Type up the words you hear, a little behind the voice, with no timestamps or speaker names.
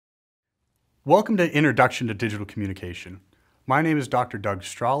Welcome to Introduction to Digital Communication. My name is Dr. Doug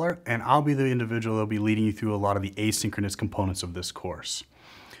Strahler, and I'll be the individual that will be leading you through a lot of the asynchronous components of this course.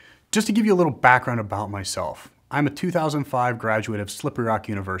 Just to give you a little background about myself, I'm a 2005 graduate of Slippery Rock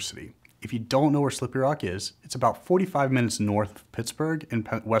University. If you don't know where Slippery Rock is, it's about 45 minutes north of Pittsburgh in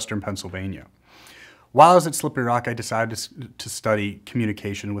western Pennsylvania. While I was at Slippery Rock, I decided to study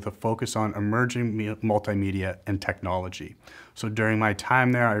communication with a focus on emerging multimedia and technology. So during my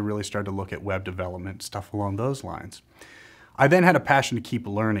time there, I really started to look at web development, stuff along those lines. I then had a passion to keep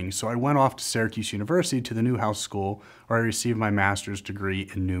learning, so I went off to Syracuse University to the Newhouse school, where I received my master's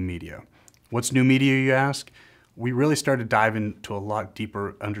degree in new media. What's new media, you ask? We really started to dive into a lot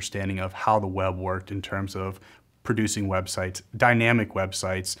deeper understanding of how the web worked in terms of producing websites, dynamic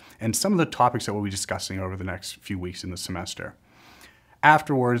websites, and some of the topics that we'll be discussing over the next few weeks in the semester.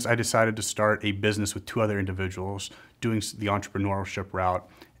 Afterwards, I decided to start a business with two other individuals doing the entrepreneurship route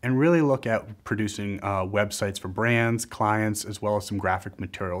and really look at producing websites for brands, clients, as well as some graphic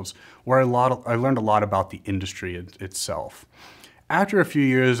materials where I learned a lot about the industry itself. After a few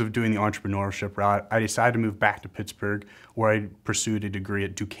years of doing the entrepreneurship route, I decided to move back to Pittsburgh, where I pursued a degree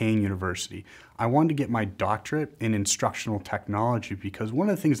at Duquesne University. I wanted to get my doctorate in instructional technology because one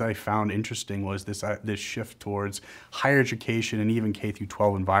of the things that I found interesting was this shift towards higher education and even K through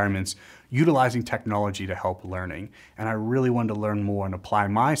 12 environments utilizing technology to help learning. And I really wanted to learn more and apply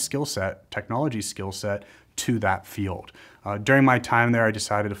my skill set, technology skill set, to that field. During my time there, I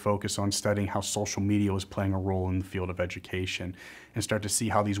decided to focus on studying how social media was playing a role in the field of education and start to see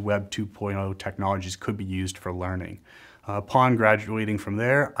how these Web 2.0 technologies could be used for learning. Upon graduating from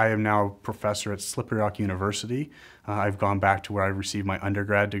there, I am now a professor at Slippery Rock University. I've gone back to where I received my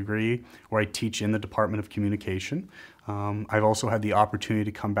undergrad degree, where I teach in the Department of Communication. I've also had the opportunity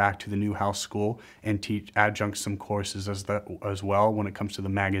to come back to the Newhouse School and teach adjunct some courses as well when it comes to the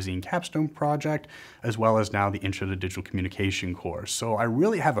magazine capstone project, as well as now the Intro to Digital Communication course. So I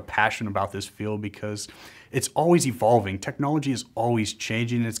really have a passion about this field because it's always evolving. Technology is always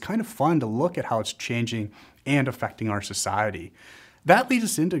changing, and it's kind of fun to look at how it's changing and affecting our society. That leads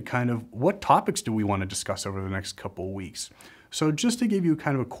us into kind of what topics do we want to discuss over the next couple of weeks. So just to give you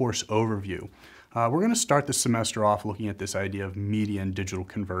kind of a course overview, we're going to start the semester off looking at this idea of media and digital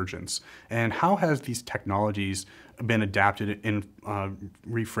convergence and how has these technologies been adapted and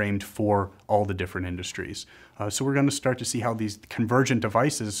reframed for all the different industries. So we're going to start to see how these convergent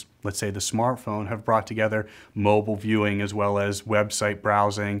devices, let's say the smartphone, have brought together mobile viewing as well as website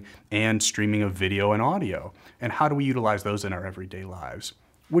browsing and streaming of video and audio. And how do we utilize those in our everyday lives?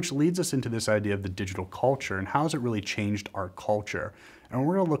 Which leads us into this idea of the digital culture and how has it really changed our culture. And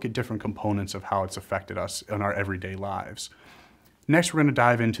we're going to look at different components of how it's affected us in our everyday lives. Next, we're going to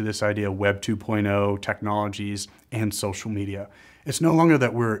dive into this idea of Web 2.0 technologies and social media. It's no longer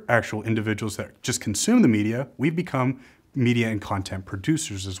that we're actual individuals that just consume the media. We've become media and content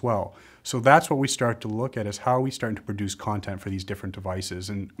producers as well. So that's what we start to look at is how are we starting to produce content for these different devices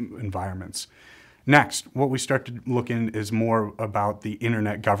and environments. Next, what we start to look in is more about the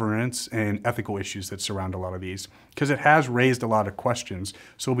internet governance and ethical issues that surround a lot of these, because it has raised a lot of questions.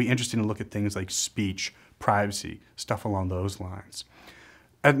 So it'll be interesting to look at things like speech, privacy, stuff along those lines.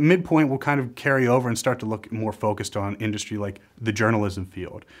 At midpoint, we'll kind of carry over and start to look more focused on industry like the journalism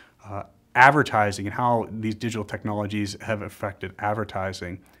field, advertising and how these digital technologies have affected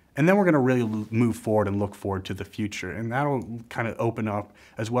advertising. And then we're going to really move forward and look forward to the future. And that'll kind of open up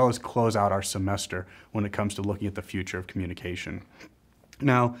as well as close out our semester when it comes to looking at the future of communication.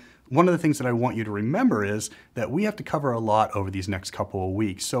 Now, one of the things that I want you to remember is that we have to cover a lot over these next couple of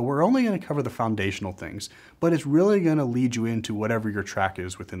weeks. So we're only going to cover the foundational things, but it's really going to lead you into whatever your track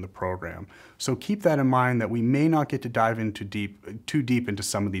is within the program. So keep that in mind that we may not get to dive into too deep into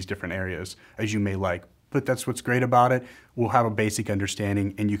some of these different areas as you may like. But that's what's great about it. We'll have a basic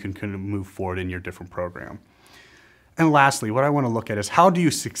understanding and you can kind of move forward in your different program. And lastly, what I want to look at is how do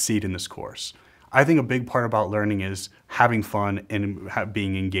you succeed in this course? I think a big part about learning is having fun and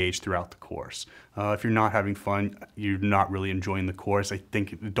being engaged throughout the course. If you're not having fun, you're not really enjoying the course.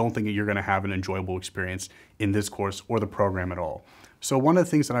 Don't think that you're going to have an enjoyable experience in this course or the program at all. So one of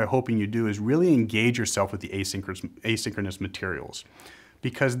the things that I'm hoping you do is really engage yourself with the asynchronous materials,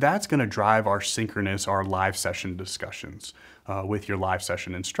 because that's going to drive our synchronous, our live session discussions with your live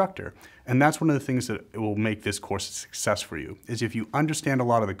session instructor. And that's one of the things that will make this course a success for you, is if you understand a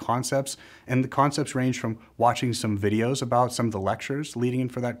lot of the concepts, and the concepts range from watching some videos about some of the lectures leading in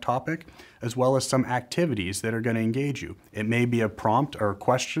for that topic, as well as some activities that are going to engage you. It may be a prompt or a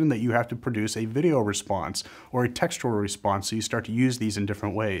question that you have to produce a video response or a textual response, so you start to use these in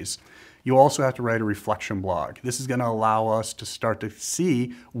different ways. You also have to write a reflection blog. This is going to allow us to start to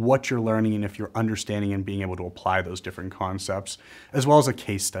see what you're learning and if you're understanding and being able to apply those different concepts, as well as a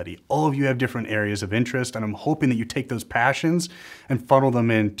case study. All of you have different areas of interest, and I'm hoping that you take those passions and funnel them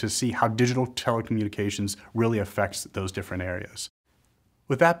in to see how digital telecommunications really affects those different areas.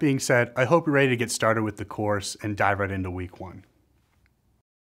 With that being said, I hope you're ready to get started with the course and dive right into week 1.